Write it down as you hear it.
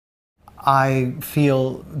I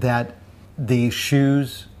feel that the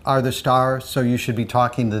shoes are the stars, so you should be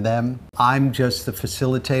talking to them. I'm just the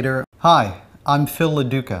facilitator. Hi, I'm Phil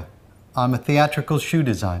LaDuca. I'm a theatrical shoe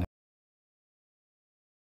designer.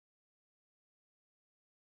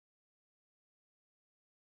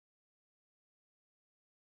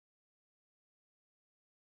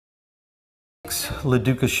 What makes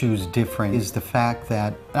LaDuca shoes different is the fact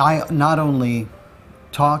that I not only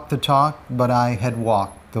talk the talk, but I had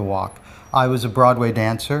walked the walk. I was a Broadway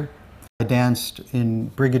dancer. I danced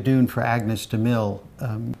in Brigadoon for Agnes DeMille.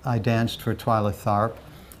 I danced for Twyla Tharp.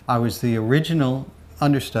 I was the original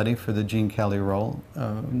understudy for the Gene Kelly role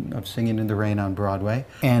of Singing in the Rain on Broadway.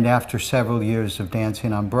 And after several years of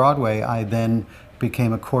dancing on Broadway, I then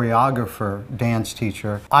became a choreographer, dance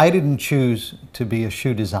teacher. I didn't choose to be a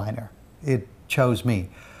shoe designer. It chose me.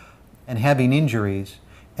 And having injuries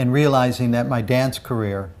and realizing that my dance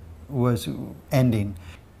career was ending.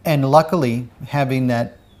 And luckily, having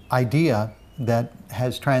that idea that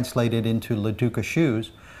has translated into LaDuca shoes,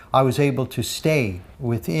 I was able to stay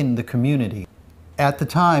within the community. At the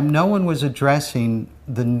time, no one was addressing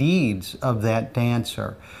the needs of that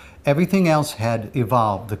dancer. Everything else had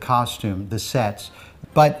evolved, the costume, the sets,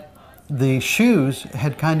 but the shoes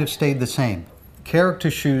had kind of stayed the same. Character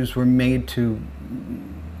shoes were made to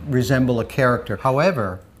resemble a character.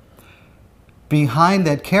 However, behind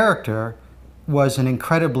that character was an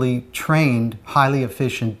incredibly trained, highly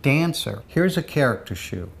efficient dancer. Here's a character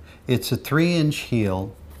shoe. It's a 3-inch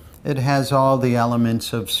heel. It has all the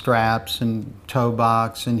elements of straps and toe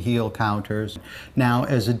box and heel counters. Now,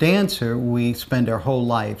 as a dancer, we spend our whole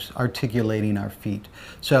lives articulating our feet.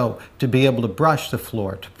 So to be able to brush the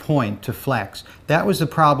floor, to point, to flex, that was the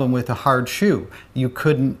problem with a hard shoe. You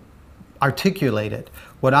couldn't articulate it.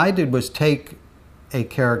 What I did was take a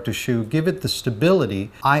character shoe, give it the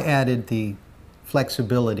stability. I added the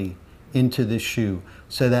flexibility into the shoe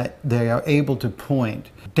so that they are able to point.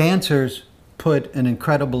 Dancers put an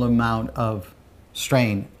incredible amount of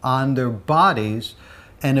strain on their bodies,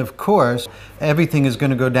 and of course, everything is going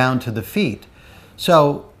to go down to the feet.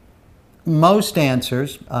 So most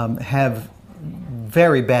dancers have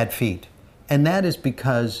very bad feet, and that is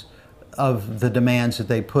because of the demands that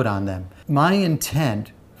they put on them. My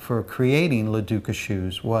intent for creating LaDuca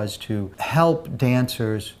shoes was to help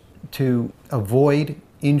dancers to avoid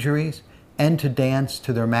injuries and to dance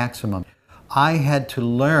to their maximum. I had to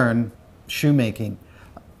learn shoemaking.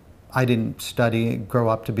 I didn't grow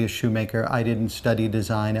up to be a shoemaker. I didn't study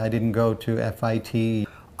design. I didn't go to FIT.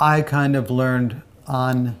 I kind of learned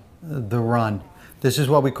on the run. This is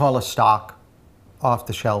what we call a stock,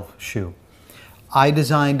 off-the-shelf shoe. I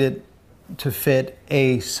designed it to fit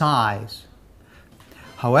a size.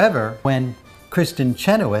 However, when Kristin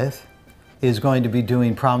Chenoweth is going to be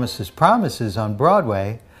doing Promises, Promises on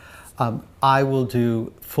Broadway, I will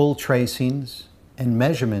do full tracings and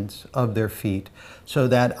measurements of their feet so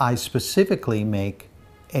that I specifically make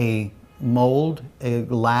a mold, a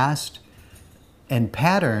last, and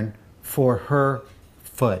pattern for her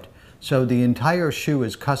foot. So the entire shoe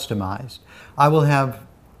is customized. I will have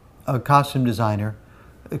a costume designer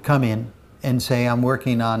come in and say, I'm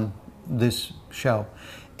working on this show,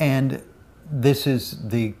 and this is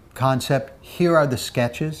the concept. Here are the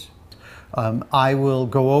sketches. I will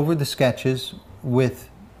go over the sketches with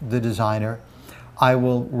the designer. I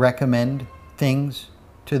will recommend things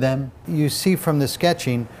to them. You see from the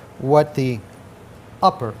sketching what the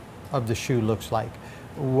upper of the shoe looks like.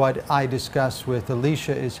 What I discuss with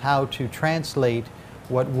Alicia is how to translate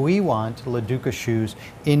what we want, LaDuca shoes,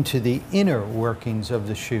 into the inner workings of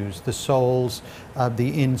the shoes, the soles,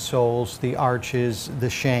 the insoles, the arches, the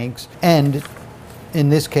shanks, and in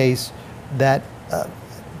this case, that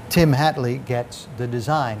Tim Hatley gets the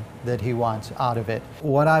design that he wants out of it.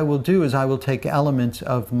 What I will do is I will take elements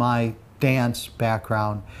of my dance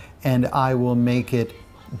background and I will make it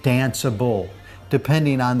danceable,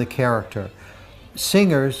 depending on the character.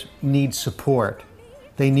 Singers need support.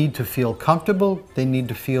 They need to feel comfortable, they need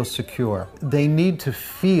to feel secure. They need to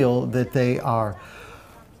feel that they are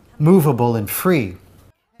movable and free.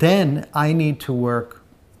 Then I need to work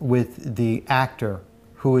with the actor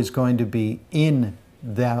who is going to be in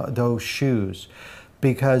those shoes,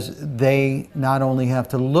 because they not only have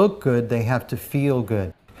to look good, they have to feel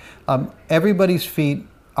good. Everybody's feet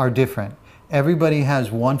are different. Everybody has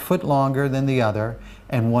 1 foot longer than the other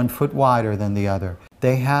and 1 foot wider than the other.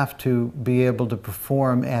 They have to be able to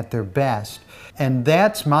perform at their best. And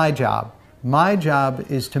that's my job. My job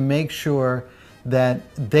is to make sure that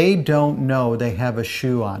they don't know they have a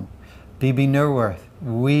shoe on. Bebe Neuwirth,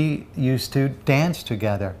 we used to dance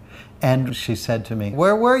together. And she said to me,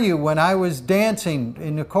 "Where were you when I was dancing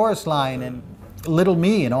in the chorus line and Little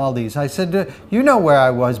Me and all these?" I said, "You know where I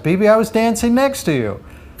was, Bebe. I was dancing next to you."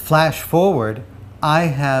 Flash forward, I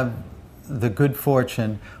have the good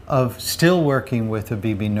fortune of still working with a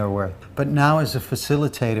Bebe Neuwirth, but now as a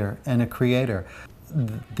facilitator and a creator.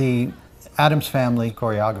 The Addams Family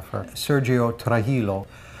choreographer, Sergio Trujillo,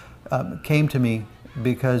 came to me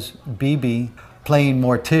because Bebe, playing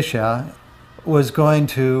Morticia, was going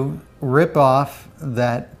to rip off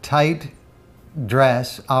that tight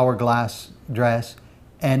dress, hourglass dress,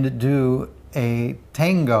 and do a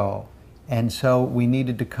tango. And so we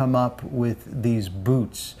needed to come up with these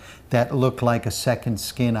boots that look like a second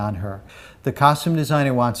skin on her. The costume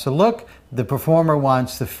designer wants the look, the performer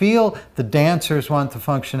wants the feel, the dancers want the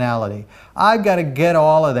functionality. I've got to get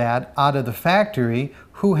all of that out of the factory,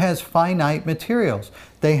 who has finite materials.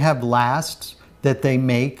 They have lasts that they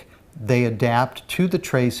make, they adapt to the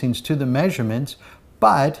tracings, to the measurements,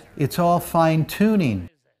 but it's all fine-tuning.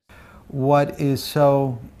 What is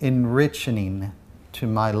so enriching to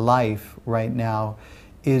my life right now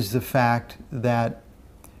is the fact that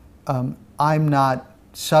I'm not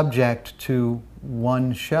subject to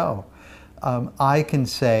one show. I can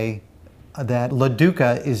say that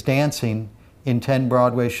LaDuca is dancing in 10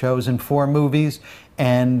 Broadway shows and 4 movies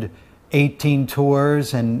and 18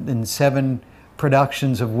 tours and 7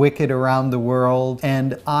 productions of Wicked around the world,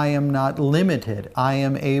 and I am not limited. I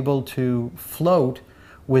am able to float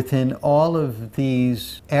within all of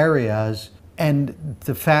these areas, and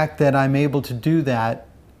the fact that I'm able to do that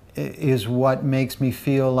is what makes me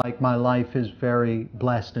feel like my life is very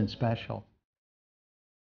blessed and special.